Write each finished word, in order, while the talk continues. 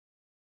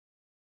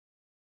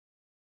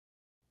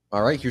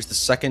Alright, here's the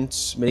second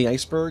mini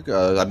iceberg.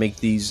 I make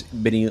these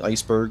mini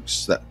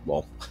icebergs that,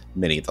 well,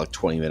 mini, like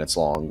 20 minutes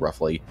long,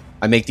 roughly.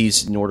 I make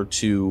these in order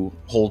to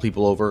hold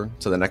people over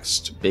to the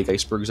next big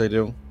icebergs I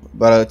do.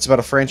 But it's about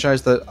a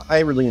franchise that I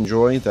really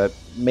enjoy that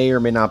may or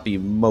may not be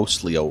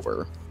mostly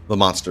over. The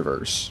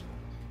MonsterVerse.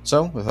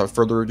 So, without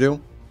further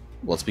ado,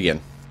 let's begin.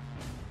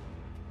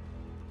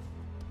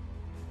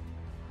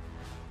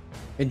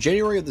 In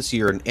January of this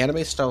year, an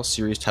anime-style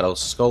series titled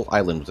Skull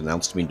Island was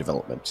announced to be in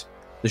development.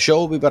 The show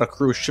will be about a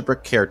crew of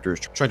shipwrecked characters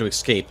trying to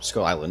escape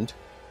Skull Island,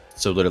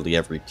 so literally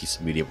every piece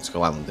of media with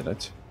Skull Island in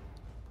it.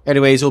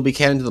 Anyways, it will be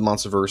canon to the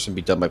MonsterVerse and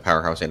be done by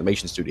Powerhouse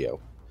Animation Studio,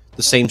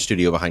 the same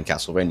studio behind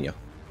Castlevania.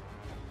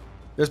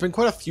 There's been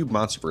quite a few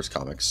MonsterVerse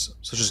comics,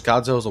 such as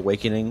Godzilla's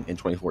Awakening in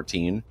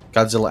 2014,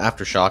 Godzilla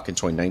Aftershock in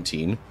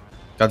 2019,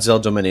 Godzilla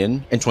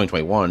Dominion in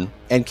 2021,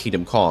 and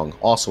Kingdom Kong,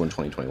 also in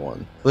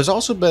 2021. There's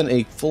also been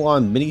a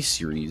full-on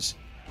mini-series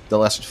that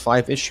lasted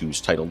 5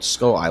 issues titled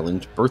Skull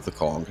Island Birth of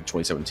Kong in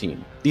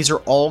 2017. These are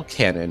all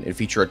canon and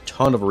feature a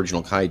ton of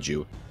original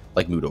kaiju,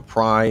 like Muto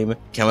Prime,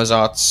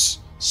 Camazotz,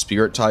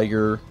 Spirit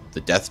Tiger,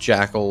 the Death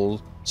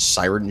Jackal,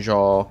 Siren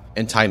Jaw,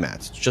 and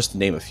Tiamat, just to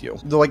name a few.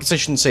 Though I guess I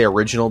shouldn't say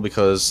original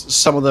because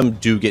some of them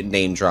do get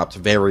name dropped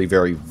very,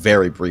 very,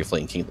 very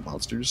briefly in King of the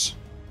Monsters.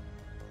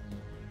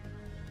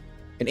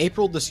 In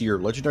April this year,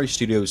 Legendary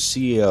Studios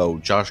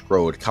CEO Josh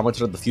Grodd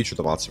commented on the future of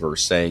the MonsterVerse,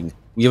 saying,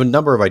 "We have a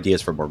number of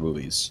ideas for more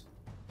movies."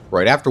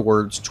 Right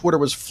afterwards, Twitter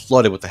was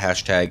flooded with the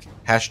hashtag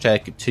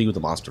 #Continue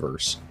the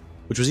MonsterVerse,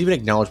 which was even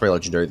acknowledged by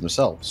Legendary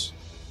themselves.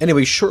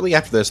 Anyway, shortly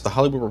after this, The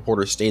Hollywood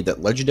Reporter stated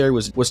that Legendary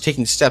was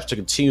taking steps to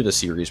continue the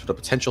series with a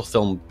potential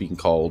film being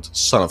called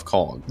Son of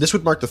Kong. This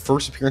would mark the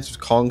first appearance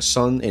of Kong's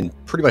son in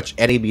pretty much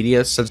any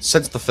media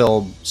since the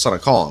film Son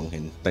of Kong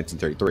in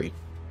 1933.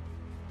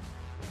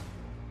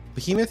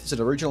 Behemoth is an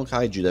original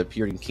kaiju that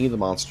appeared in King of the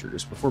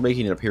Monsters before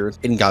making an appearance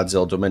in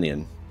Godzilla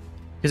Dominion.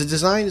 His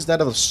design is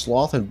that of a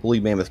sloth and woolly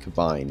mammoth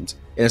combined,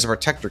 and is a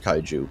protector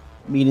kaiju,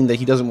 meaning that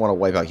he doesn't want to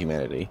wipe out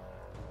humanity.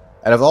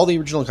 Out of all the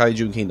original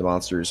kaiju in King of the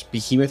Monsters,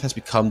 Behemoth has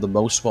become the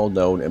most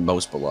well-known and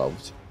most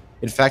beloved.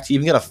 In fact, he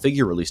even got a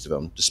figure released of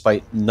him,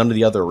 despite none of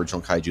the other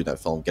original kaiju in that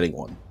film getting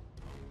one.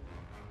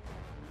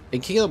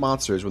 In King of the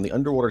Monsters, when the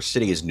underwater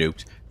city is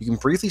nuked, you can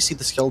briefly see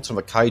the skeleton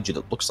of a kaiju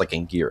that looks like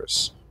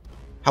Anguirus.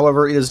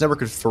 However, it is never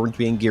confirmed to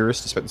be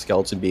Anguirus, despite the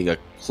skeleton being a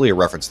clear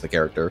reference to the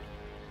character.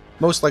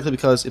 Most likely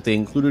because if they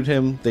included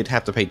him, they'd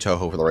have to pay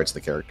Toho for the rights to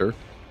the character.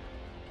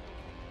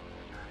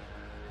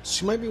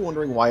 So you might be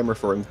wondering why I'm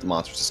referring to the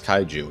monsters as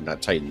kaiju,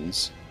 not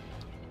titans.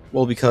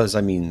 Well, because,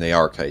 they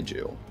are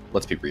kaiju.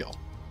 Let's be real.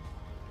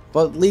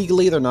 But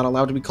legally, they're not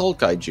allowed to be called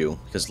kaiju,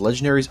 because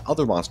Legendary's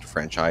other monster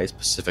franchise,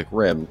 Pacific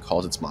Rim,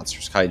 calls its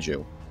monsters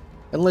kaiju.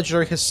 And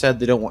Legendary has said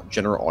they don't want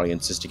general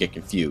audiences to get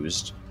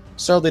confused,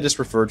 so they just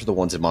refer to the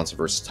ones in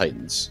MonsterVerse as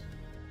titans.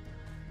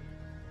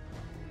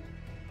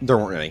 There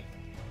weren't any.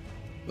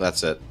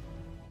 That's it.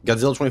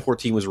 Godzilla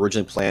 2014 was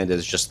originally planned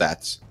as just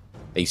that.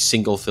 A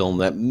single film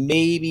that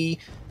maybe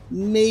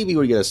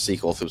would get a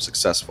sequel if it was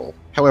successful.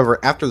 However,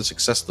 after the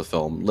success of the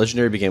film,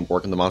 Legendary began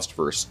work on the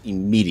MonsterVerse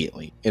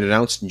immediately, and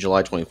announced in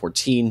July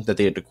 2014 that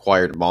they had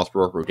acquired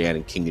Mothra, Rodan,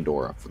 and King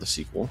Ghidorah for the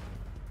sequel.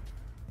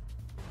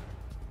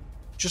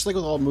 Just like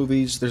with all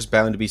movies, there's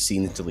bound to be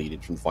scenes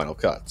deleted from the final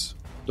cut.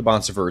 The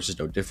MonsterVerse is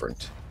no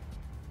different.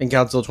 In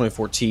Godzilla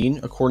 2014,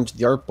 according to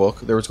the art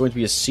book, there was going to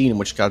be a scene in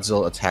which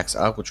Godzilla attacks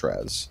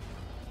Alcatraz.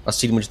 A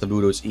scene in which the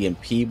Muto's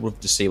EMP would have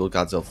disabled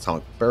Godzilla's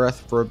atomic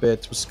breath for a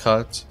bit was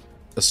cut.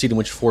 A scene in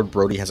which Ford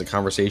Brody has a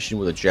conversation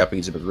with a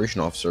Japanese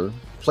immigration officer,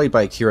 played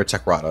by Akira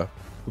Takarada,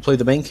 who played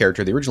the main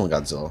character of the original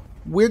Godzilla.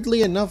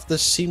 Weirdly enough,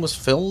 this scene was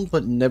filmed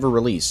but never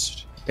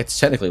released. It's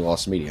technically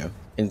lost media.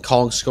 In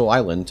Kong Skull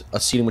Island, a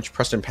scene in which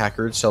Preston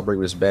Packard celebrated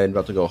with his band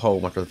about to go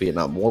home after the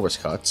Vietnam War was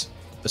cut.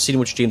 A scene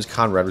in which James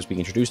Conrad was being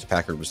introduced to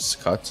Packard was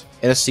cut,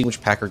 and a scene in which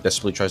Packard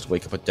desperately tries to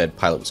wake up a dead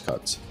pilot was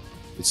cut.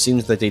 It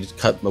seems that they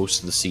cut most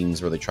of the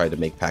scenes where they tried to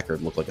make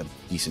Packard look like a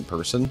decent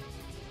person,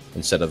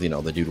 instead of,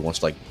 the dude who wants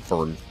to,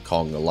 burn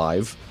Kong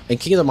alive. In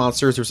King of the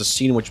Monsters, there's a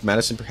scene in which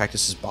Madison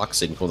practices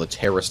boxing with one of the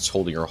terrorists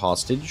holding her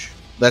hostage.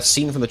 That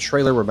scene from the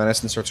trailer where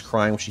Madison starts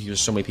crying when she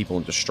hears so many people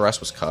in distress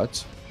was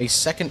cut. A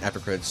second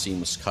after-credits scene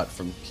was cut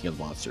from King of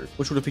the Monsters,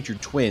 which would have featured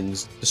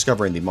twins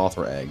discovering the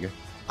Mothra egg.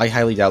 I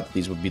highly doubt that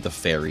these would be the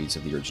fairies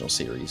of the original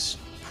series.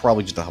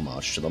 Probably just a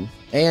homage to them.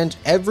 And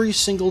every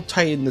single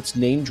Titan that's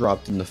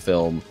name-dropped in the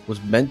film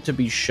was meant to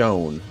be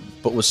shown,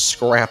 but was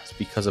scrapped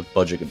because of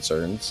budget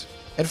concerns.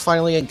 And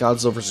finally, in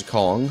Godzilla vs.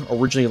 Kong,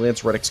 originally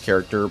Lance Reddick's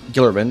character,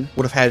 Gillerman,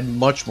 would have had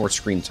much more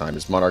screen time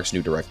as Monarch's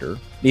new director.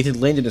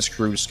 Nathan Lind and his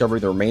crew discovering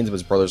the remains of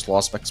his brother's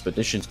lost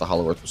expedition to the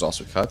Hollow Earth was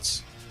also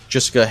cut.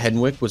 Jessica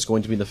Henwick was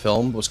going to be in the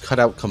film, but was cut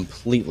out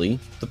completely.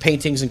 The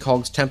paintings in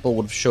Kong's temple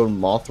would have shown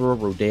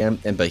Mothra, Rodan,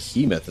 and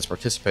Behemoth as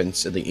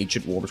participants in the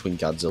ancient war between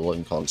Godzilla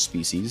and Kong's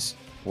species.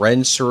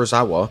 Ren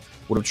Surazawa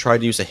would have tried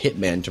to use a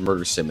hitman to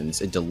murder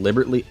Simmons and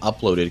deliberately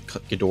uploaded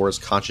Ghidorah's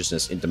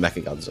consciousness into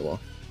Mechagodzilla.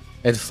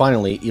 And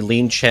finally,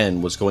 Eileen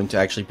Chen was going to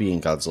actually be in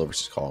Godzilla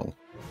vs. Kong.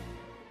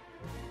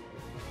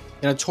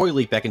 In a toy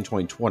leak back in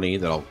 2020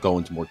 that I'll go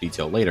into more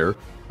detail later,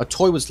 a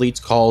toy was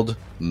leaked called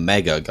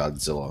Mega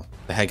Godzilla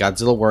that had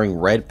Godzilla wearing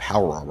red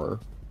power armor.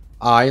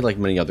 I, like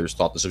many others,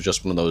 thought this was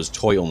just one of those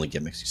toy-only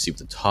gimmicks you see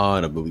with a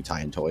ton of movie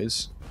tie-in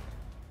toys.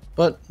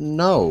 But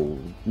no,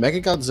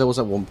 Mega Godzilla was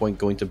at one point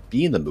going to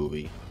be in the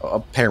movie,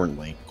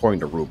 apparently,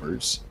 according to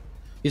rumors.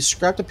 His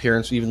scrapped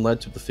appearance even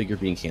led to the figure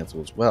being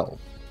cancelled as well,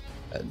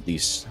 at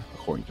least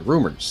according to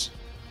rumors.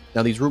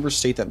 Now, these rumors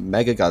state that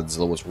Mega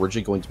Godzilla was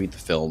originally going to be the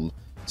film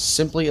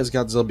simply as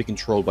Godzilla be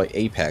controlled by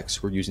Apex,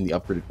 who are using the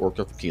upgraded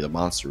Orca from King of the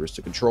Monsters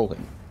to control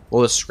him.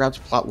 While the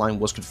scrapped plotline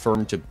was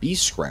confirmed to be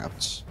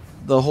scrapped,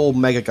 the whole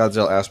Mega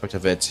Godzilla aspect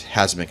of it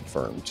hasn't been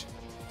confirmed.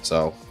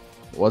 So,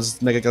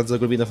 was Mega Godzilla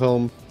going to be in the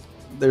film?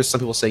 There's some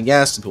people saying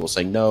yes, some people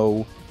saying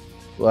no,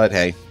 but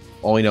hey,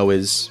 all we know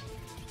is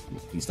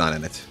he's not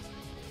in it.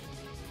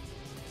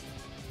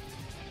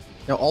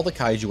 Now, all the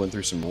kaiju went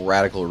through some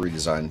radical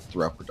redesign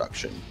throughout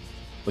production,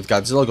 with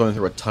Godzilla going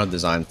through a ton of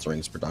designs during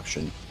his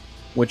production,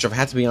 which I've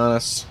had to be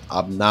honest,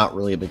 I'm not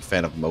really a big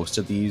fan of most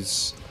of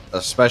these,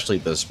 especially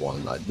this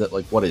one.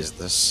 Like, what is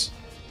this?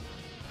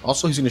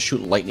 Also, he's going to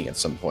shoot lightning at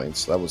some point,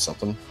 so that was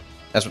something.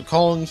 As with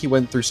Kong, he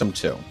went through some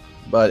too,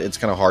 but it's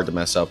kind of hard to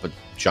mess up a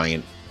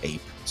giant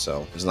ape,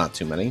 so there's not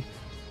too many.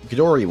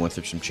 Ghidorah went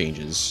through some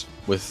changes,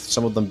 with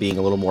some of them being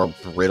a little more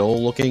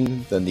brittle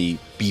looking than the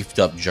beefed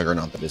up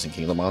juggernaut that is in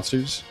King of the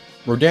Monsters.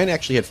 Rodan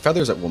actually had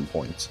feathers at one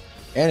point,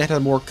 and it had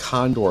a more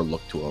condor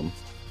look to him.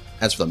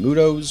 As for the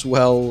Mutos,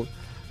 well,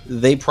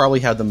 they probably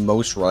had the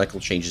most radical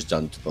changes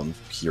done to them,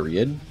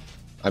 period.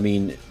 I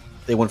mean,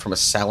 they went from a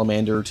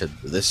salamander to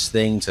this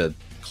thing to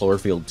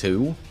Cloverfield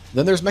 2.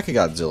 Then there's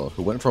Mechagodzilla,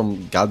 who went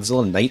from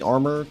Godzilla Knight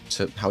armor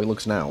to how he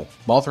looks now.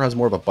 Mothra has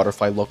more of a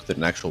butterfly look than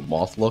an actual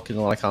moth look in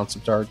a lot of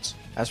concept arts.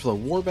 As for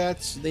the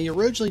Warbats, they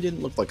originally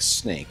didn't look like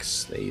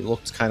snakes. They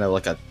looked kind of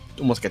like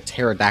almost like a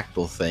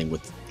pterodactyl thing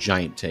with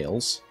giant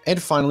tails. And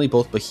finally,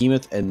 both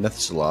Behemoth and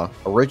Methuselah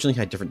originally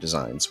had different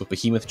designs, with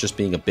Behemoth just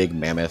being a big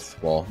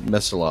mammoth, while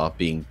Methuselah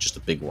being just a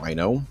big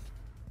rhino.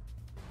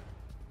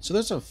 So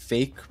there's a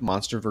fake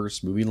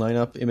MonsterVerse movie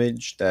lineup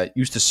image that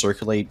used to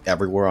circulate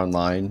everywhere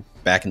online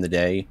back in the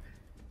day,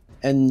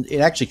 and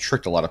it actually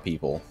tricked a lot of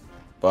people.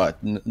 But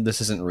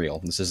this isn't real.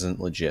 This isn't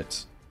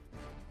legit.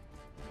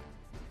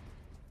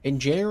 In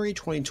January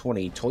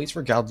 2020, toys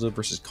for Godzilla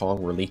vs.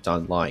 Kong were leaked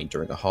online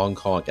during the Hong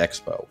Kong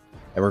Expo,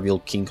 and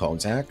revealed King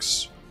Kong's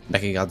axe,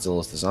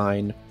 Mechagodzilla's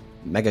design,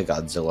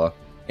 Megagodzilla,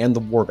 and the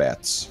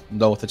Warbats,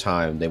 though at the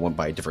time they went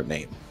by a different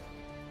name.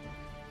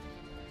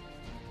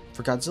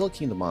 For Godzilla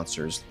King of the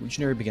Monsters,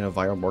 Legionary began a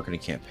viral marketing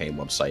campaign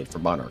website for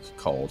Monarch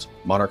called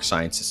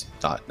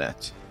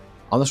monarchsciences.net.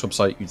 On this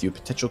website, you view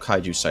potential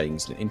kaiju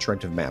sightings in an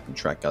interactive map and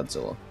track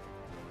Godzilla.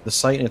 The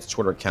site and its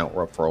Twitter account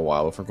were up for a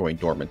while before going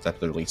dormant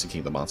after the release of King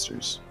of the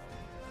Monsters.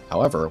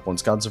 However,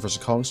 once Godzilla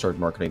vs. Kong started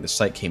marketing, the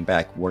site came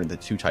back warning the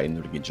two titans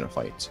would engage in a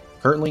fight.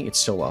 Currently, it's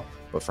still up,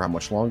 but for how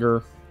much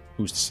longer,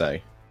 who's to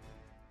say?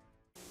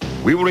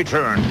 We will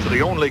return to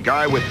the only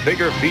guy with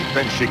bigger feet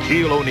than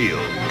Shaquille O'Neal,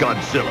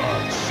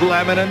 Godzilla,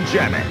 slamming and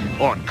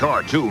jamming on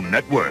Cartoon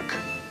Network.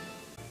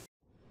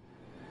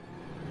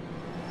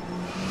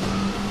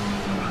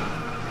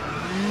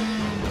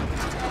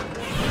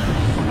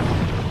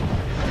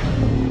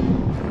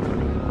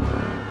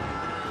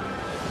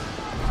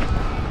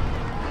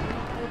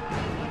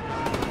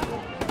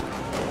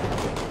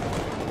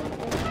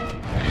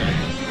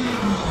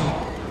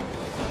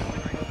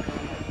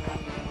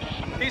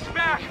 He's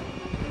back!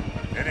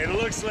 And it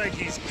looks like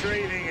he's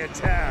craving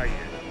Italian.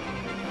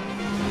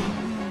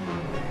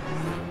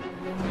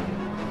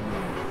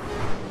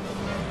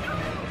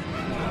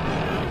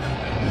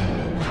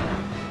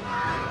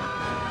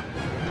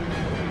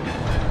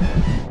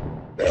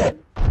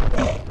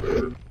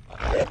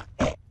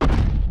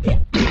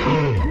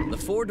 The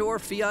four-door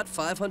Fiat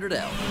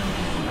 500L.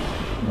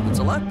 It's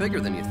a lot bigger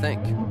than you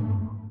think.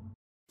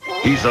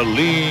 He's a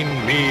lean,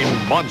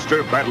 mean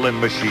monster battling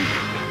machine,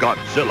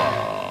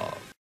 Godzilla.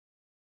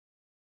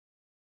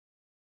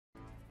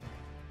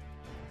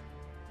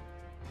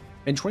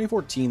 In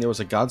 2014, there was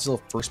a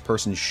Godzilla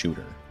first-person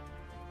shooter.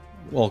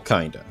 Well,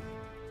 kinda.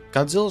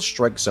 Godzilla's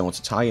Strike Zone was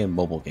a tie-in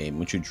mobile game in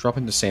which you drop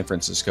into San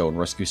Francisco and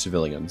rescue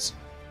civilians,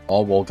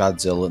 all while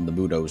Godzilla and the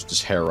Mutos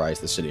just terrorize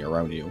the city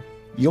around you.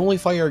 You only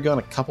fire your gun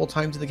a couple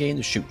times in the game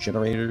to shoot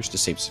generators to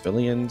save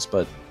civilians,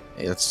 but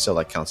hey,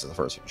 that counts as a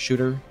first-person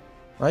shooter,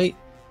 right?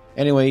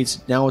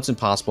 Anyways, now it's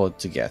impossible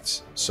to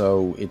get,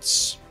 so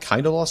it's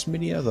kinda lost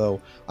media, though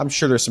I'm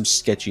sure there's some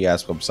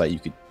sketchy-ass website you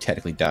could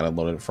technically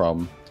download it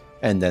from,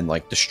 and then,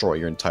 like, destroy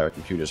your entire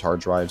computer's hard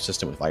drive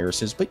system with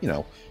viruses, but, you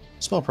know,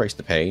 small price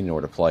to pay in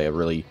order to play a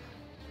really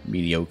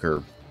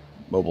mediocre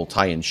mobile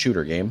tie-in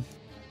shooter game.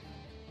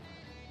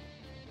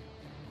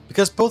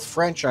 Because both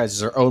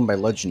franchises are owned by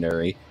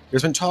Legendary,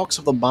 there's been talks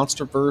of the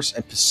MonsterVerse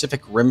and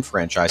Pacific Rim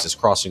franchises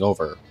crossing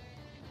over.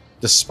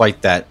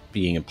 Despite that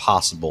being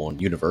impossible in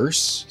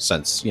universe,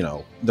 since, you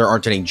know, there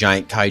aren't any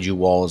giant kaiju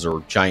walls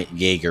or giant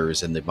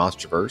Jaegers in the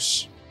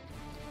MonsterVerse.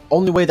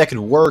 Only way that could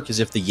work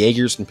is if the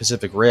Jaegers in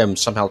Pacific Rim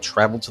somehow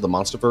traveled to the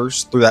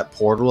MonsterVerse through that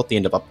portal at the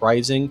end of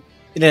Uprising,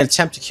 in an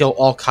attempt to kill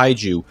all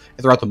kaiju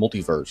throughout the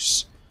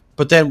multiverse.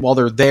 But then, while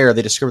they're there,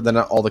 they discover that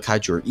not all the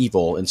kaiju are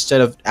evil.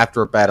 Instead of,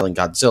 after battling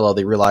Godzilla,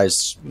 they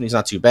realize he's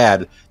not too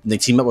bad, and they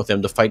team up with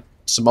him to fight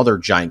some other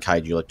giant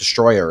kaiju, like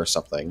Destroyer or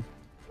something.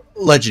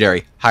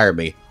 Legendary, hire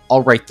me.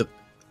 I'll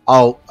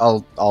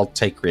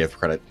take creative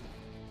credit.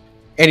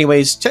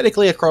 Anyways,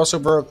 technically a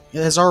crossover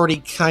has already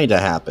kinda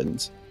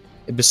happened.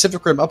 In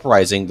Pacific Rim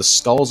Uprising, the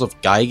skulls of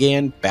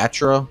Gigan,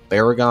 Batra,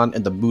 Baragon,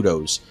 and the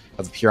Mutos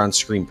have appeared on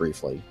screen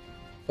briefly.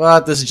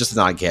 But this is just an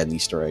odd-canon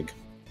Easter egg.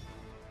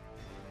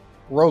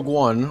 Rogue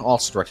One,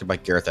 also directed by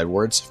Gareth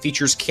Edwards,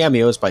 features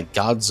cameos by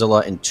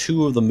Godzilla and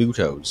 2 of the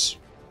Mutos.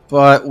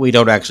 But we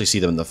don't actually see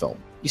them in the film.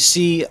 You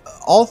see,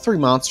 all 3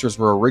 monsters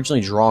were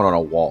originally drawn on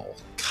a wall.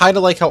 Kinda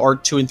like how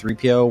R2 and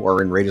 3PO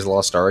are in Raiders of the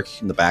Lost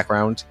Ark in the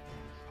background.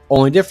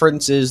 Only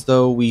difference is,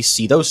 though, we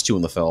see those 2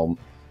 in the film,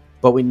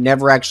 but we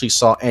never actually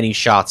saw any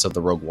shots of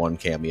the Rogue One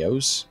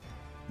cameos.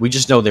 We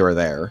just know they were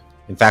there.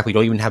 In fact, we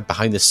don't even have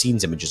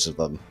behind-the-scenes images of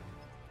them.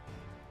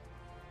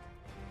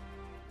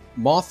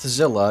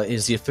 Mothzilla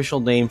is the official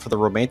name for the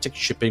romantic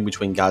shipping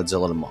between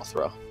Godzilla and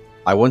Mothra.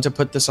 I wouldn't have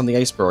put this on the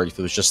Iceberg if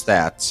it was just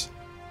that,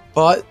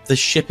 but the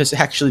ship has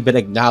actually been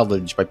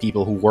acknowledged by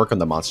people who work on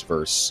the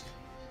MonsterVerse,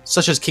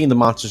 such as King of the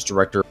Monsters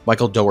director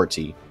Michael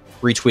Dougherty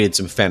retweeted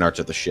some fan art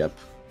of the ship.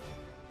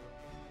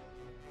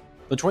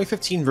 The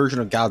 2015 version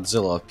of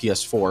Godzilla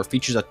PS4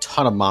 features a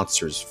ton of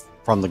monsters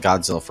from the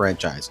Godzilla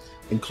franchise,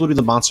 including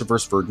the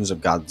MonsterVerse versions of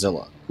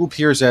Godzilla, who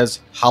appears as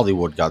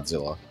Hollywood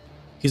Godzilla.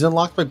 He's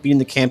unlocked by beating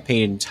the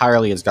campaign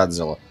entirely as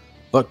Godzilla,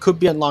 but could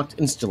be unlocked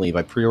instantly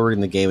by pre-ordering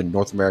the game in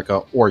North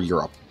America or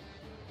Europe.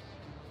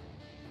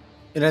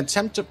 In an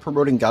attempt at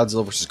promoting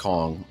Godzilla vs.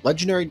 Kong,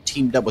 Legendary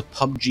teamed up with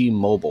PUBG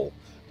Mobile.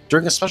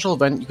 During a special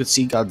event, you could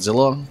see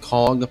Godzilla,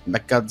 Kong,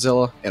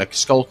 Mechagodzilla, and a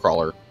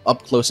Skullcrawler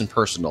up close and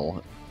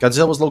personal.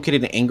 Godzilla was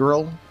located in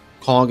Angaril,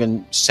 Kong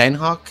in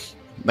Sanhok,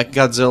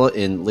 Mechagodzilla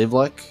in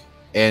Livlek,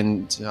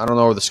 and I don't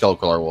know where the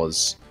Skullcrawler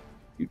was.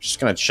 You're just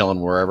kind of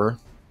chilling wherever.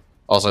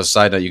 Also, as a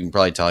side note, you can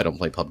probably tell I don't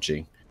play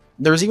PUBG.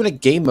 There was even a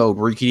game mode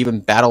where you could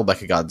even battle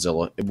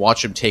Mechagodzilla and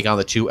watch him take on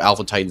the 2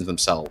 Alpha Titans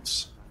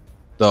themselves.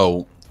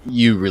 Though,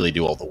 you really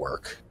do all the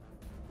work.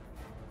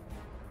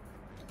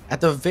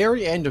 At the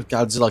very end of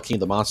Godzilla King of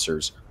the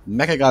Monsters,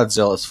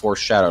 Mechagodzilla is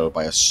foreshadowed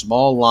by a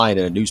small line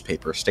in a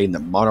newspaper stating that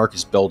Monarch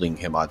is building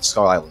him on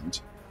Skull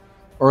Island.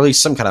 Or at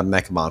least some kind of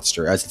mech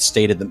monster, as it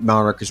stated that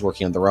Monarch is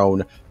working on their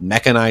own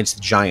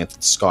mechanized giant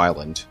at Skull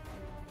Island.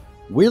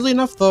 Weirdly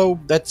enough, though,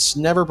 that's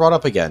never brought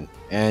up again,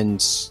 and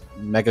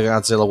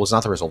Mechagodzilla was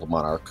not the result of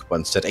Monarch, but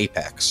instead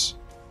Apex.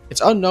 It's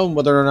unknown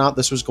whether or not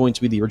this was going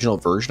to be the original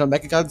version of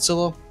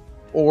Mechagodzilla,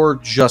 or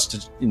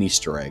just an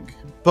Easter egg.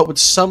 But with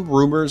some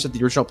rumors that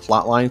the original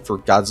plotline for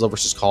Godzilla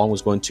vs. Kong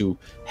was going to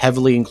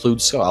heavily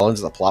include Skull Island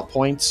as a plot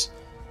point,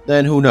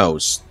 then who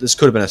knows, this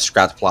could have been a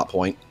scrapped plot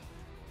point.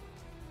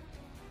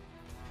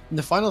 In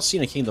the final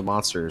scene of King of the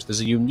Monsters,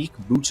 there's a unique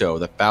Muto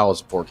that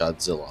bows before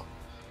Godzilla,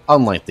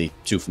 unlike the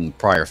 2 from the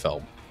prior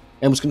film,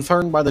 and was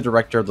confirmed by the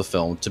director of the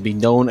film to be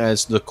known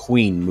as the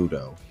Queen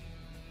Muto.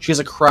 She has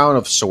a crown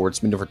of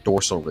sorts made of her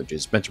dorsal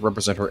ridges, meant to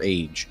represent her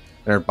age,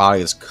 and her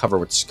body is covered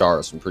with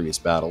scars from previous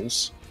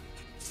battles.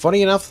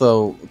 Funny enough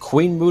though,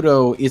 Queen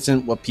Muto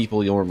isn't what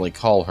people normally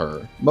call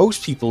her.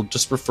 Most people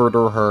just refer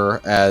to her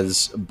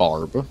as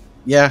Barb.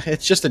 Yeah,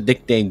 it's just a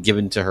nickname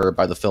given to her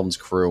by the film's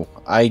crew.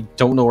 I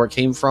don't know where it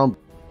came from.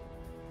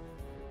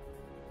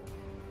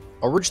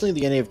 Originally,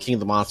 the ending of King of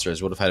the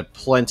Monsters would have had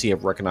plenty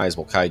of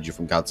recognizable kaiju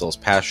from Godzilla's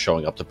past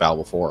showing up to battle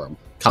before him.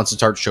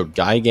 Concept art showed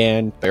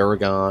Gigan,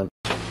 Baragon,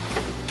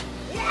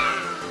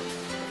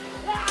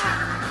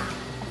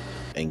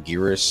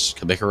 Anguirus,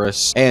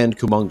 Kamikarus, and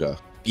Kumonga.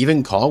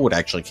 Even Kong would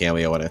actually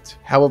cameo in it.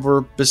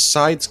 However,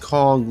 besides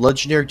Kong,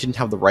 Legendary didn't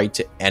have the right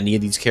to any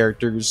of these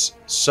characters,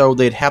 so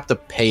they'd have to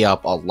pay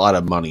up a lot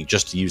of money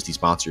just to use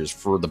these monsters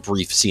for the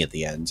brief scene at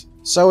the end.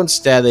 So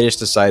instead, they just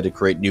decided to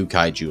create new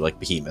kaiju like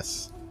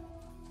Behemoth.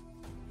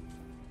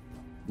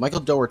 Michael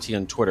Dougherty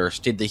on Twitter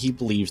stated that he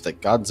believes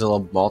that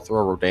Godzilla,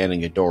 Mothra, Rodan,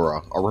 and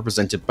Ghidorah are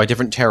represented by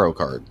different tarot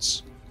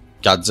cards.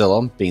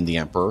 Godzilla being the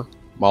Emperor,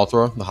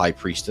 Mothra the High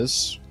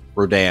Priestess,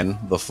 Rodan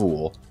the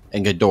Fool,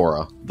 and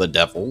Ghidorah the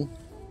Devil.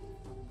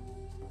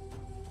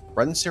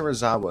 Ren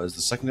Serizawa is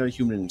the secondary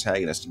human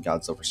antagonist in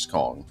Godzilla vs.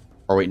 Kong.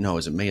 Or wait, no,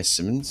 is it Maya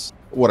Simmons?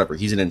 Whatever,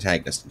 he's an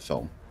antagonist in the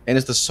film. And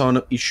is the son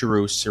of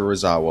Ishiro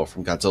Serizawa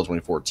from Godzilla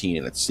 2014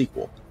 and its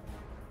sequel.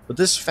 But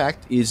this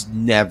fact is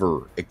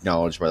never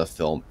acknowledged by the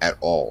film at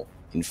all.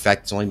 In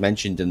fact, it's only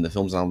mentioned in the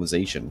film's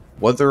novelization.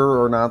 Whether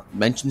or not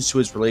mentions to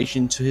his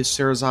relation to his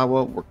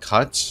Serizawa were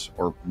cut,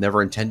 or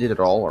never intended at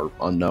all, are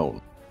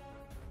unknown.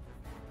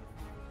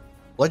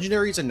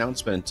 Legendary's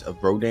announcement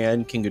of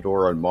Rodan, King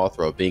Ghidorah, and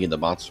Mothra being in the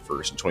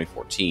MonsterVerse in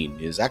 2014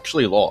 is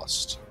actually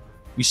lost.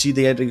 You see,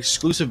 they had an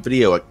exclusive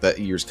video at that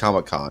year's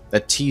Comic-Con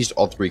that teased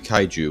all 3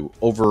 kaiju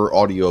over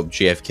audio of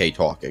JFK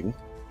talking.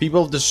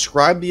 People have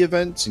described the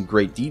events in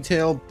great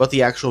detail, but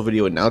the actual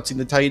video announcing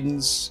the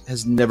Titans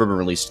has never been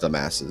released to the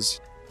masses.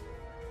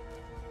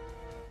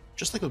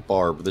 Just like with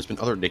Barb, there's been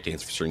other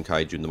nicknames for certain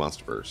kaiju in the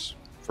MonsterVerse.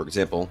 For For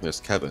example,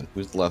 there's Kevin,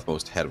 who's the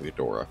leftmost head of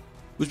Ghidorah,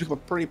 who's become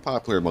pretty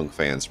popular among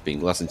fans for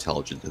being less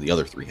intelligent than the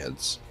other three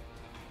heads.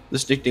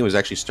 This nickname was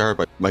actually started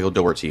by Michael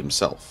Dougherty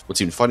himself. What's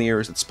even funnier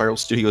is that Spiral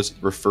Studios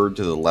referred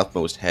to the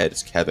leftmost head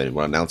as Kevin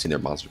when announcing their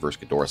MonsterVerse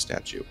Ghidorah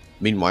statue.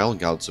 Meanwhile,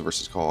 Godzilla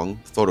vs. Kong,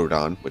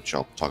 Photodon, which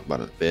I'll talk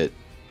about in a bit,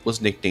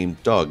 was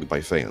nicknamed Doug by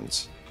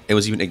fans, and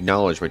was even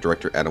acknowledged by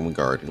director Adam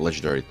Wingard and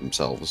Legendary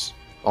themselves.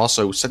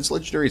 Also, since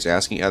Legendary is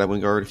asking Adam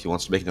Wingard if he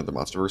wants to make another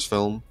MonsterVerse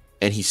film,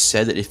 and he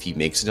said that if he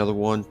makes another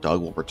one,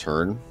 Doug will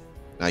return,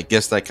 I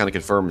guess that kind of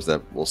confirms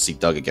that we'll see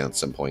Doug again at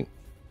some point.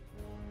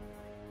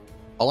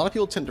 A lot of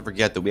people tend to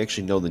forget that we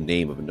actually know the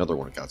name of another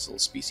one of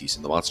Godzilla's species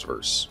in the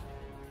MonsterVerse.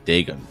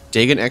 Dagon.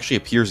 Dagon actually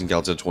appears in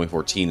Godzilla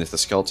 2014 as the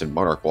skeleton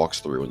Monarch walks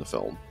through in the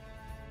film.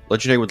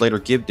 Legendary would later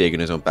give Dagon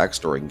his own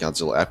backstory in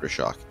Godzilla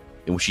Aftershock,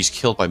 in which he's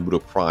killed by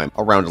Muto Prime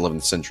around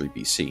 11th century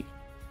BC.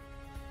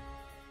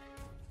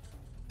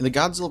 In the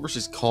Godzilla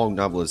vs. Kong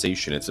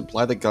novelization, it's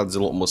implied that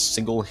Godzilla almost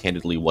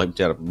single-handedly wiped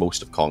out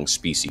most of Kong's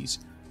species,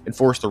 and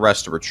forced the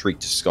rest to retreat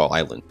to Skull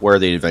Island, where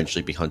they'd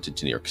eventually be hunted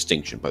to near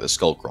extinction by the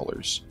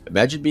Skullcrawlers.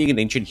 Imagine being an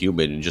ancient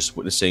human and just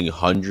witnessing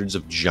hundreds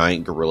of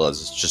giant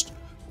gorillas just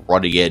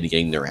running in and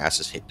getting their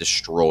asses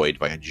destroyed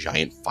by a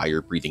giant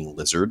fire-breathing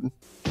lizard.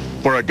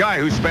 For a guy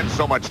who spent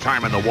so much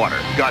time in the water,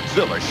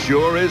 Godzilla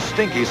sure is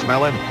stinky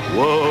smelling.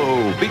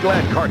 Whoa, be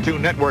glad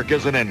Cartoon Network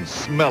isn't in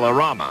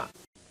Smellorama.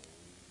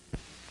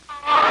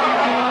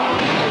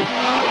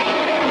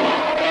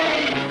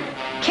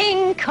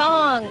 King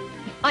Kong!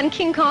 On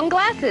King Kong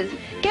glasses.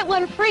 Get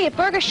one free at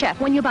Burger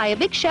Chef when you buy a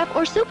Big Chef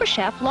or Super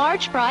Chef,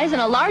 large fries,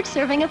 and a large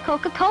serving of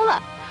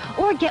Coca-Cola.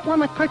 Or get one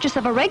with purchase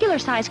of a regular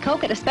size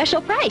Coke at a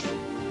special price.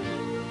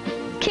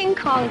 King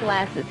Kong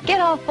glasses.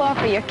 Get all four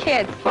for your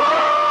kids.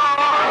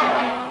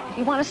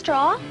 You want a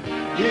straw?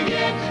 You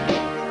get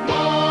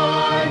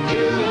more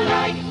to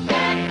like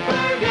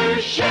at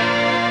Burger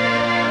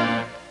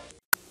Chef.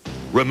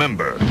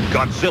 Remember,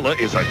 Godzilla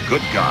is a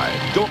good guy.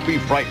 Don't be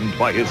frightened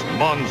by his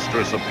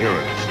monstrous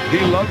appearance. He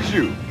loves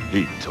you.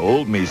 He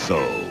told me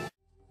so.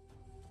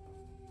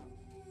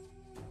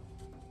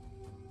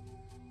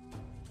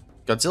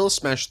 Godzilla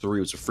Smash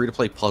 3 was a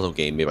free-to-play puzzle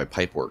game made by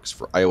Pipeworks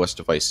for iOS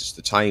devices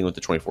to tie in with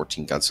the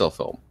 2014 Godzilla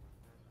film.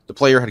 The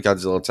player had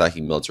Godzilla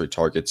attacking military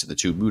targets and the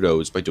two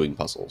Mutos by doing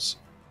puzzles.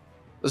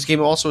 This game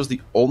also is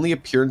the only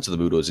appearance of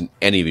the Mutos in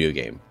any video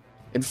game.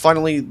 And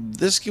finally,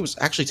 this game was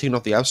actually taken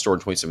off the App Store in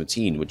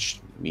 2017, which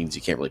means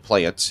you can't really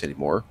play it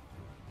anymore,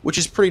 which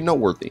is pretty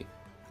noteworthy.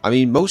 I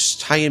mean,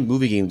 most tie-in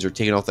movie games are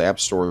taken off the App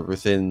Store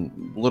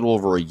within a little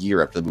over a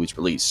year after the movie's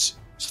release.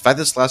 So the fact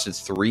that this lasted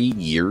 3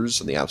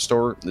 years in the App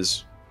Store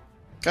is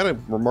kind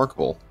of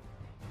remarkable.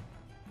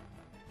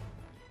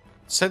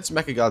 Since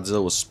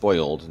Mechagodzilla was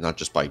spoiled, not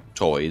just by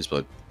toys,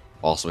 but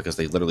also because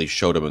they literally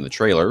showed him in the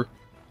trailer,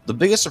 the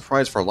biggest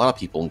surprise for a lot of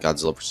people in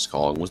Godzilla vs.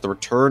 Kong was the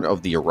return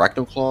of the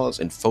Arachnoclaws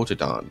and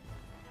Photodon,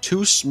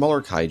 two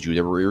smaller kaiju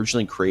that were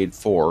originally created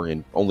for,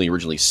 and only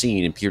originally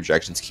seen in Peter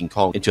Jackson's King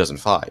Kong in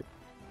 2005.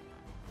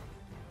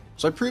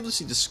 So I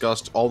previously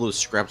discussed all those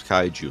scrapped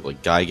kaiju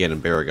like Gigan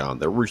and Baragon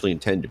that were originally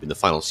intended to be the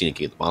final scene in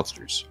King of the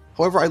Monsters.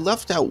 However, I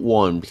left out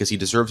one because he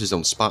deserves his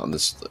own spot on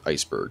this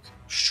iceberg.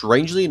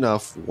 Strangely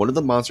enough, one of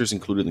the monsters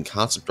included in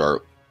concept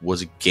art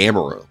was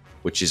Gamera,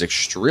 which is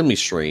extremely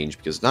strange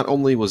because not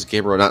only was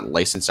Gamera not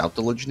licensed out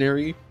to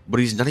Legendary, but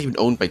he's not even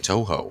owned by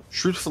Toho.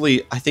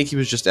 Truthfully, I think he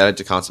was just added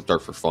to concept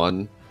art for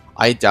fun.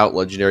 I doubt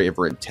Legendary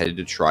ever intended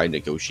to try and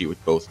negotiate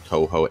with both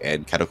Toho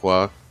and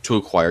Kadokawa to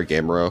acquire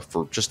Gamera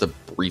for just a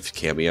brief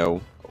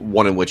cameo,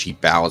 one in which he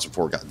bows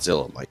before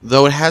Godzilla.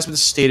 Though it has been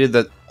stated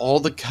that all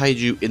the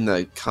kaiju in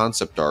the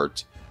concept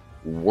art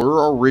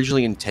were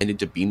originally intended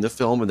to be in the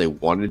film and they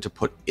wanted to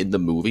put in the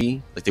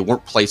movie. Like, they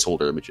weren't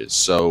placeholder images,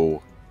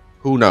 so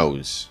who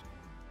knows?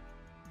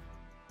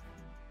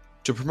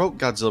 To promote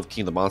Godzilla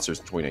King of the Monsters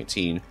in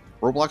 2019,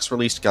 Roblox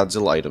released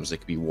Godzilla items that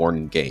could be worn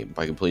in-game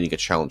by completing a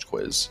challenge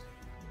quiz.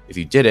 If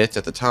you did it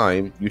at the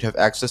time, you'd have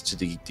access to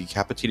the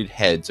decapitated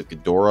heads of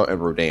Ghidorah and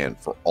Rodan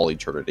for all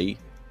eternity.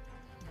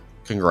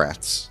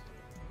 Congrats.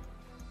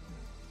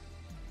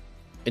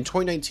 In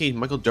 2019,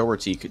 Michael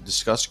Dougherty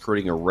discussed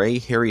creating a Ray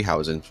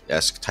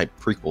Harryhausen-esque type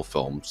prequel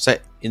film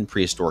set in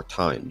prehistoric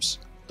times.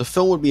 The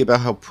film would be about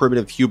how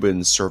primitive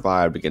humans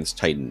survived against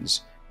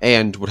titans,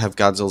 and would have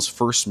Godzilla's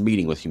first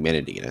meeting with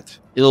humanity in it.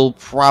 It'll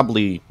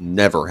probably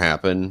never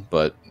happen,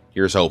 but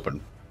here's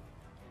hoping.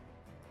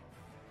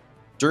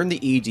 During the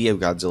ED of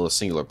Godzilla's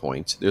Singular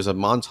Point, there's a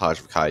montage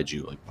of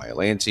kaiju like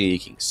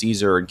Biollante, King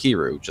Caesar, and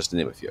Kiru, just to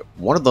name a few.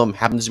 One of them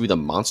happens to be the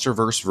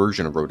MonsterVerse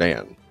version of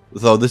Rodan,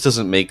 though this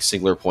doesn't make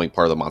Singular Point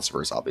part of the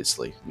MonsterVerse,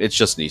 obviously. It's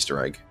just an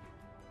Easter egg.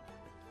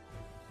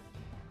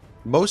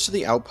 Most of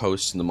the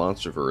outposts in the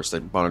MonsterVerse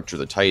that monitor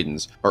the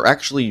Titans are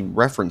actually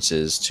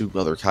references to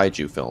other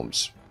kaiju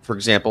films. For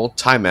example,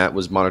 Tiamat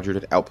was monitored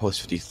at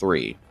Outpost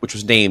 53, which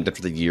was named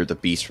after the year the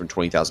Beast from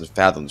 20,000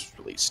 Fathoms was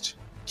released.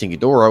 King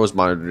Ghidorah was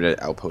monitored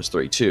at Outpost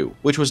 32,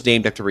 which was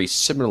named after a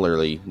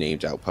similarly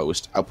named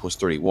outpost, Outpost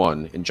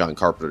 31, in John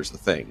Carpenter's The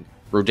Thing.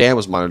 Rodan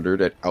was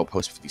monitored at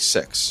Outpost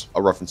 56,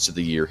 a reference to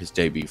the year his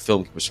debut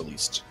film was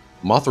released.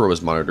 Mothra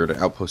was monitored at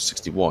Outpost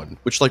 61,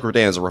 which like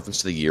Rodan is a reference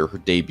to the year her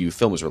debut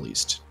film was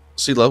released.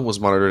 Scylla was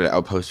monitored at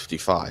Outpost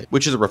 55,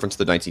 which is a reference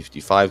to the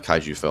 1955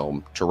 kaiju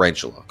film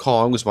Tarantula.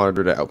 Kong was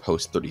monitored at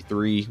Outpost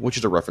 33, which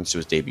is a reference to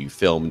his debut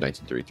film in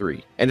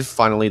 1933. And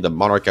finally, the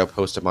Monarch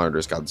outpost that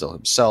monitors Godzilla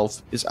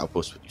himself is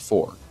Outpost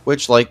 54,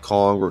 which, like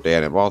Kong,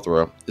 Rodan, and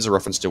Mothra, is a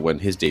reference to when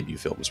his debut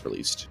film was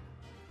released.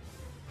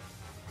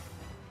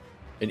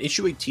 In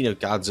issue 18 of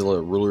Godzilla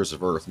Rulers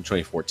of Earth in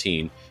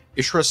 2014,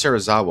 Ishura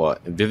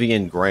Serizawa and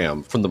Vivian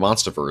Graham from the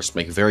MonsterVerse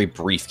make very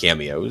brief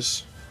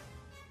cameos.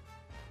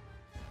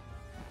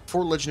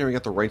 Before Legendary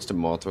got the rights to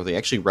Mothra, they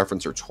actually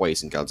referenced her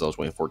twice in Godzilla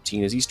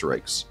 2014 as Easter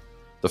eggs.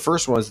 The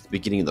first one is at the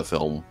beginning of the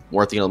film,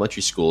 where at the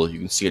elementary school you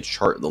can see a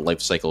chart of the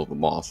life cycle of a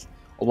moth,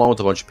 along with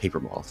a bunch of paper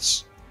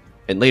moths.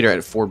 And later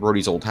at Ford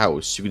Brody's old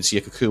house, you can see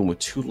a cocoon with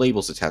two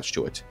labels attached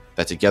to it,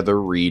 that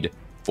together read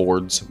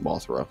Ford's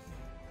Mothra.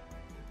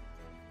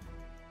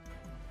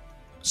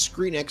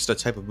 Screen X is a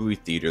type of movie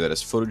theater that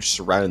has footage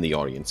surrounding the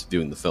audience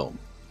viewing the film.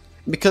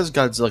 And because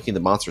Godzilla King of the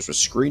Monsters was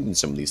screened in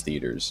some of these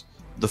theaters,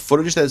 the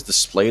footage that is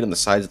displayed on the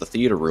sides of the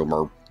theater room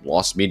are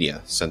lost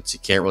media, since you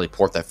can't really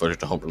port that footage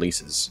to home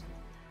releases.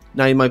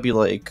 Now you might be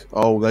like,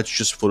 oh, that's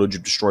just footage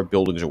of destroyed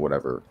buildings or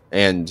whatever.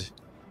 And,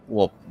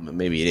 well,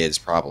 maybe it is,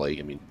 probably.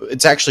 I mean,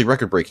 it's actually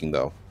record-breaking,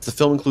 though. The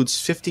film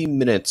includes 50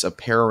 minutes of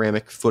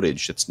panoramic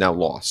footage that's now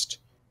lost.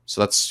 So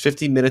that's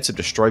 50 minutes of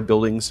destroyed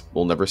buildings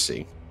we'll never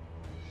see.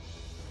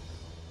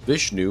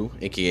 Vishnu,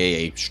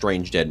 aka a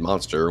strange dead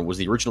monster, was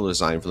the original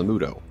design for the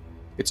Muto.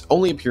 Its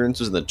only appearance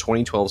was in the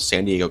 2012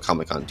 San Diego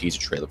Comic-Con teaser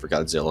trailer for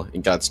Godzilla,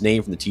 and got its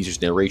name from the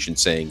teaser's narration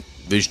saying,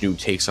 "Vishnu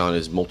takes on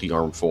his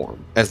multi-armed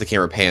form," as the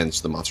camera pans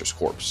to the monster's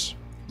corpse.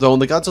 Though in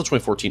the Godzilla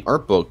 2014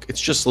 art book,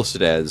 it's just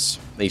listed as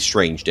a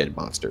strange dead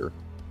monster.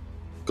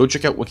 Go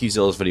check out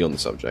Wikizilla's video on the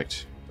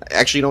subject.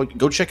 Actually, you know what?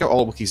 Go check out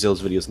all of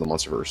Wikizilla's videos in the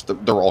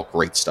MonsterVerse. They're all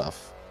great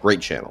stuff. Great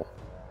channel.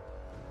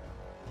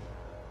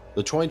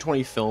 The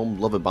 2020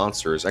 film Love and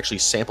Monsters actually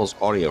samples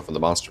audio from the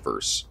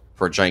MonsterVerse.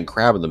 For a giant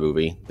crab in the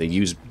movie, they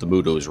used the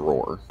Muto's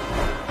roar.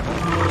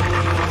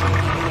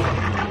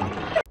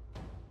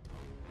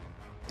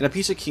 In a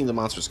piece of King of the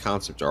Monsters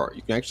concept art,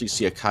 you can actually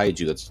see a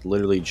kaiju that's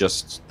literally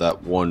just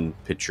that one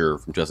picture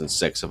from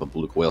 2006 of a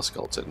beluga whale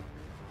skeleton,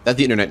 that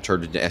the internet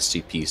turned into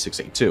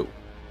SCP-682.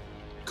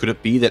 Could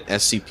it be that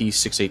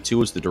SCP-682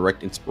 was the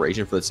direct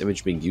inspiration for this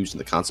image being used in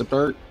the concept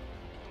art?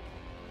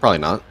 Probably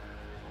not.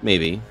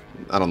 Maybe.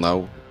 I don't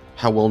know.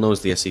 How well known is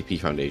the SCP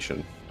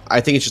Foundation? I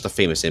think it's just a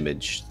famous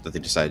image that they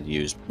decided to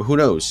use, but who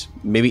knows?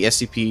 Maybe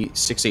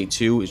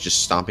SCP-682 is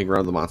just stomping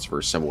around the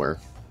MonsterVerse somewhere.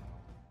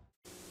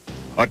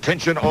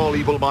 Attention all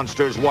evil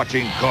monsters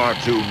watching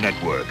Cartoon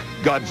Network.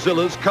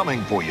 Godzilla's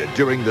coming for you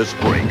during this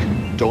break.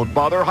 Don't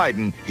bother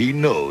hiding, he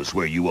knows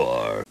where you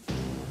are.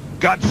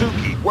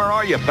 Godzuki, where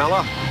are you,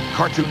 fella?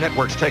 Cartoon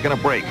Network's taking a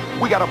break.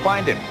 We gotta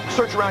find him.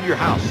 Search around your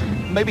house.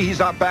 Maybe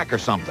he's out back or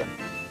something.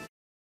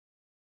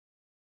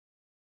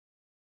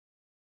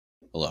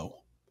 Hello.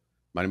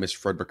 My name is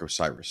Frederick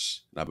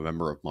Osiris, and I'm a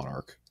member of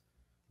Monarch.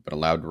 I've been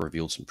allowed to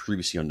reveal some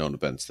previously unknown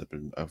events that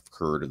have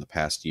occurred in the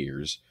past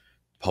years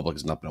the public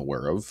has not been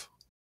aware of.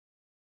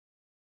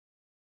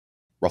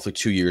 Roughly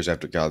 2 years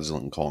after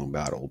Godzilla and Kong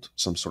battled,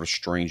 some sort of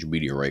strange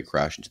meteorite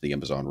crashed into the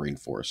Amazon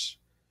rainforest.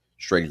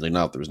 Strangely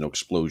enough, there was no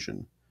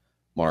explosion.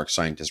 Monarch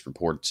scientists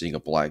reported seeing a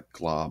black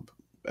glob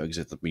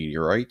exit the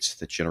meteorite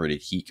that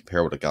generated heat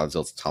comparable to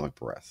Godzilla's atomic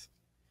breath.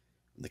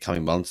 In the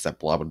coming months, that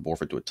blob would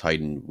morph into a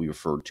titan we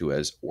referred to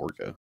as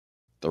Orga.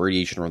 The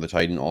radiation around the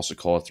Titan also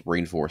caused the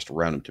rainforest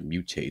around him to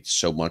mutate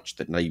so much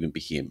that not even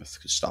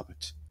Behemoth could stop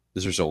it.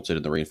 This resulted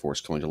in the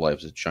rainforest coming to life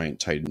as a giant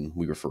Titan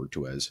we referred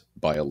to as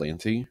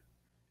Biollante,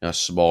 and a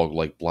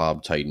smog-like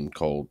blob Titan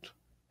called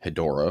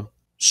Hedorah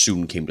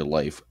soon came to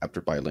life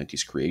after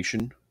Biollante's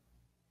creation.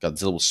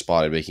 Godzilla was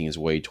spotted making his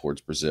way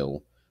towards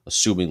Brazil,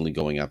 assumingly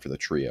going after the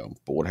trio,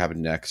 but what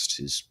happened next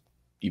is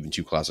even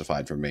too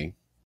classified for me.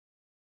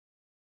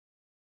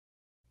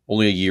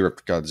 Only a year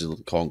after Godzilla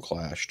and Kong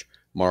clashed,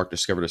 Monarch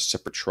discovered a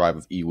separate tribe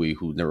of Iwi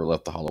who never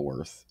left the Hollow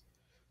Earth.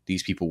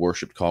 These people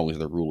worshipped Kong as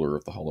the ruler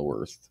of the Hollow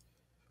Earth,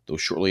 though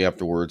shortly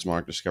afterwards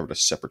Monarch discovered a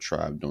separate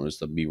tribe known as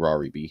the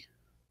Miraribi,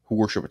 who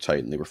worship a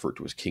titan they refer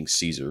to as King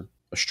Caesar,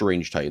 a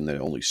strange titan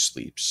that only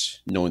sleeps,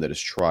 knowing that his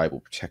tribe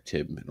will protect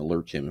him and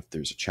alert him if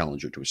there's a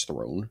challenger to his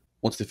throne.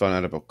 Once they found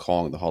out about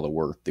Kong and the Hollow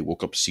Earth, they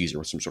woke up Caesar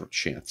with some sort of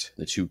chant,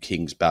 and the two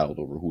kings battled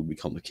over who would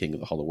become the king of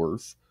the Hollow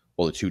Earth,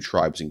 while the two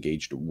tribes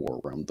engaged in war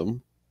around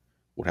them.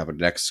 What happened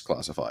next is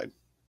classified.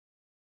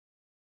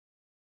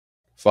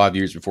 5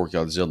 years before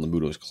Godzilla and the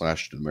Mutos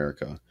clashed in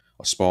America,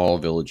 a small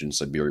village in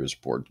Siberia was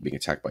reported being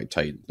attacked by a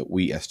titan that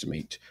we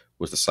estimate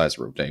was the size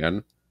of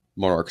Rodan.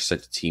 Monarch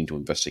sent a team to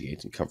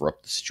investigate and cover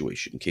up the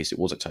situation in case it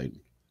was a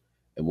titan.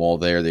 And while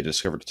there, they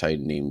discovered a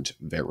titan named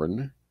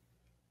Varen.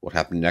 What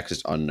happened next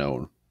is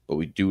unknown, but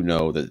we do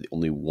know that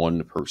only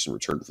one person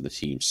returned from the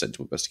team sent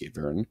to investigate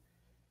Varen.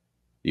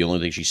 The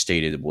only thing she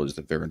stated was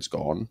that Varen's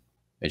gone,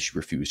 and she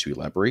refused to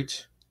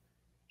elaborate.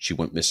 She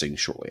went missing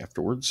shortly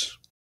afterwards.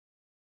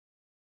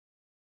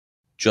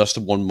 Just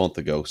 1 month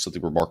ago,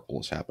 something remarkable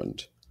has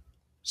happened.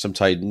 Some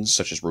titans,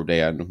 such as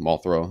Rodan,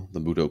 Mothra,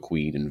 the Muto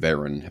Queen, and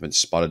Varen, have been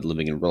spotted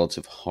living in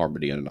relative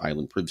harmony on an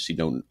island previously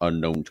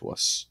unknown to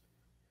us.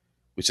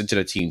 We sent in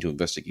a team to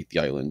investigate the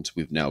island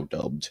we've now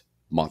dubbed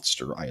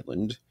Monster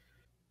Island,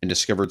 and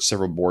discovered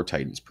several more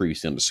titans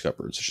previously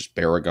undiscovered, such as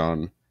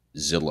Baragon,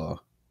 Zilla,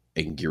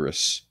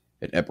 Anguirus,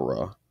 and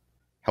Ebera.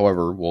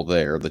 However, while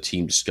there, the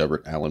team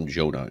discovered Alan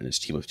Jonah and his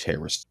team of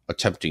terrorists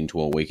attempting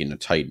to awaken a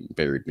titan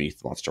buried beneath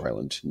the Monster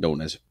Island,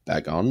 known as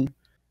Bagon,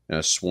 and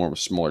a swarm of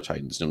smaller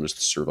titans known as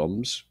the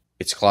Servums.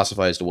 It's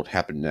classified as to what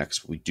happened next,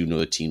 but we do know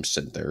the team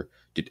sent there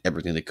did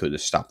everything they could to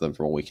stop them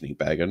from awakening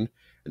Bagon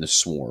and the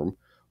swarm,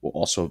 while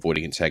also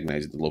avoiding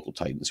antagonizing the local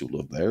titans who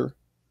live there.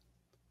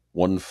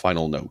 One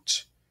final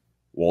note.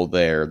 While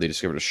there, they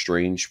discovered a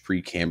strange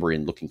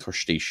Precambrian-looking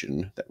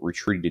crustacean that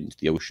retreated into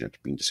the ocean after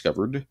being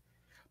discovered.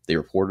 They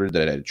reported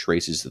that it had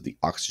traces of the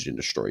oxygen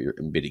destroyer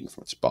emitting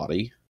from its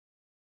body.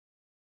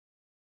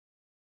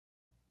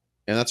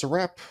 And that's a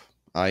wrap.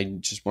 I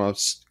just want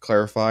to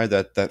clarify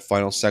that that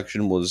final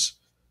section was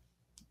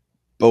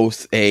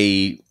both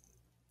a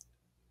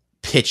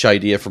pitch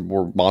idea for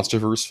more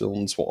MonsterVerse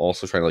films while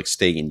also trying to like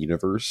stay in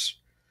universe.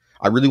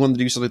 I really wanted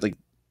to do something like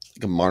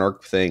a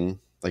Monarch thing,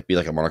 like be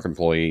like a Monarch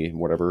employee and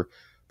whatever.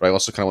 But I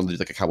also kind of wanted to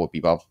do like a Cowboy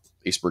Bebop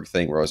Iceberg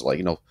thing where I was like,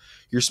 you know,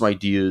 here's some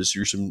ideas,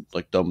 here's some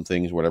like dumb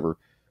things, whatever.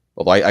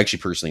 Although I actually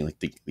personally like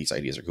think these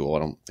ideas are cool. I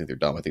don't think they're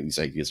dumb. I think these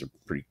ideas are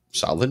pretty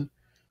solid.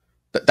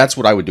 That's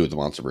what I would do with the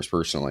MonsterVerse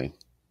personally.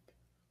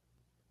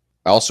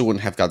 I also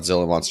wouldn't have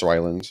Godzilla Monster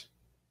Island.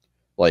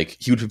 Like,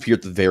 he would appear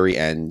at the very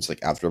end,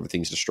 like after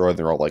everything's destroyed.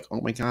 They're all like, "Oh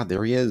my god,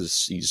 there he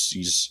is!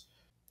 He's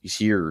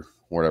here,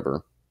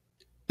 whatever."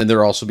 And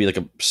there'll also be like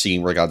a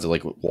scene where Godzilla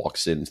like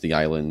walks into the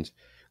island,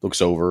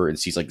 looks over, and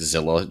sees like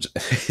Zilla,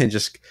 and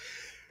just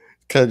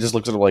kind of just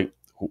looks at her like,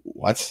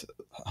 "What?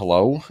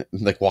 Hello?"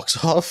 And like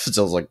walks off.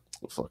 Zilla's like,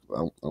 "Fuck, I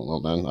don't know,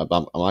 man. I'm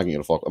not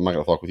gonna fuck. I'm not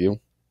gonna fuck with you."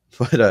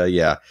 But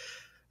yeah,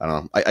 I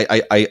don't know.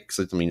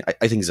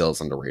 I think Zilla's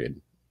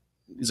underrated.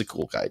 He's a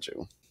cool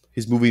kaiju.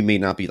 His movie may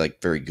not be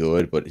like very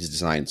good, but his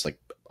design's like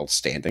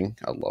outstanding.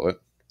 I love it.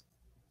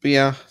 But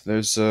yeah,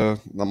 there's not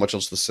much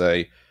else to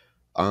say.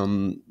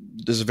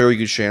 There's a very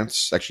good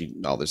chance. Actually,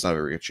 no, there's not a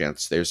very good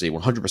chance. There's a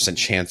 100%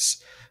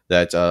 chance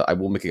that I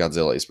will make a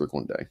Godzilla Iceberg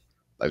one day.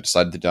 I've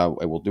decided that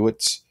I will do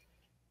it.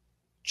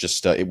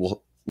 Just it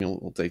will,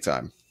 will take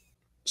time.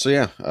 So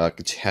yeah,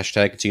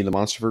 hashtag continue the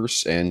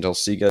MonsterVerse, and I'll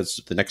see you guys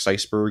at the next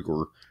Iceberg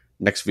or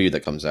next video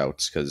that comes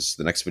out, because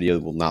the next video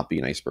will not be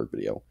an Iceberg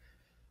video.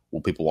 Will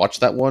people watch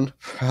that one?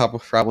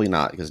 Probably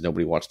not, because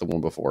nobody watched the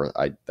one before.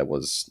 That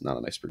was not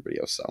an Iceberg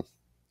video, so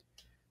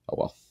oh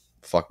well.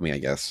 Fuck me, I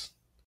guess.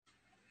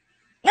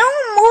 No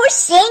more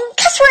saying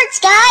cuss words,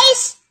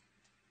 guys!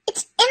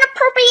 It's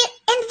inappropriate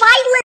and violent!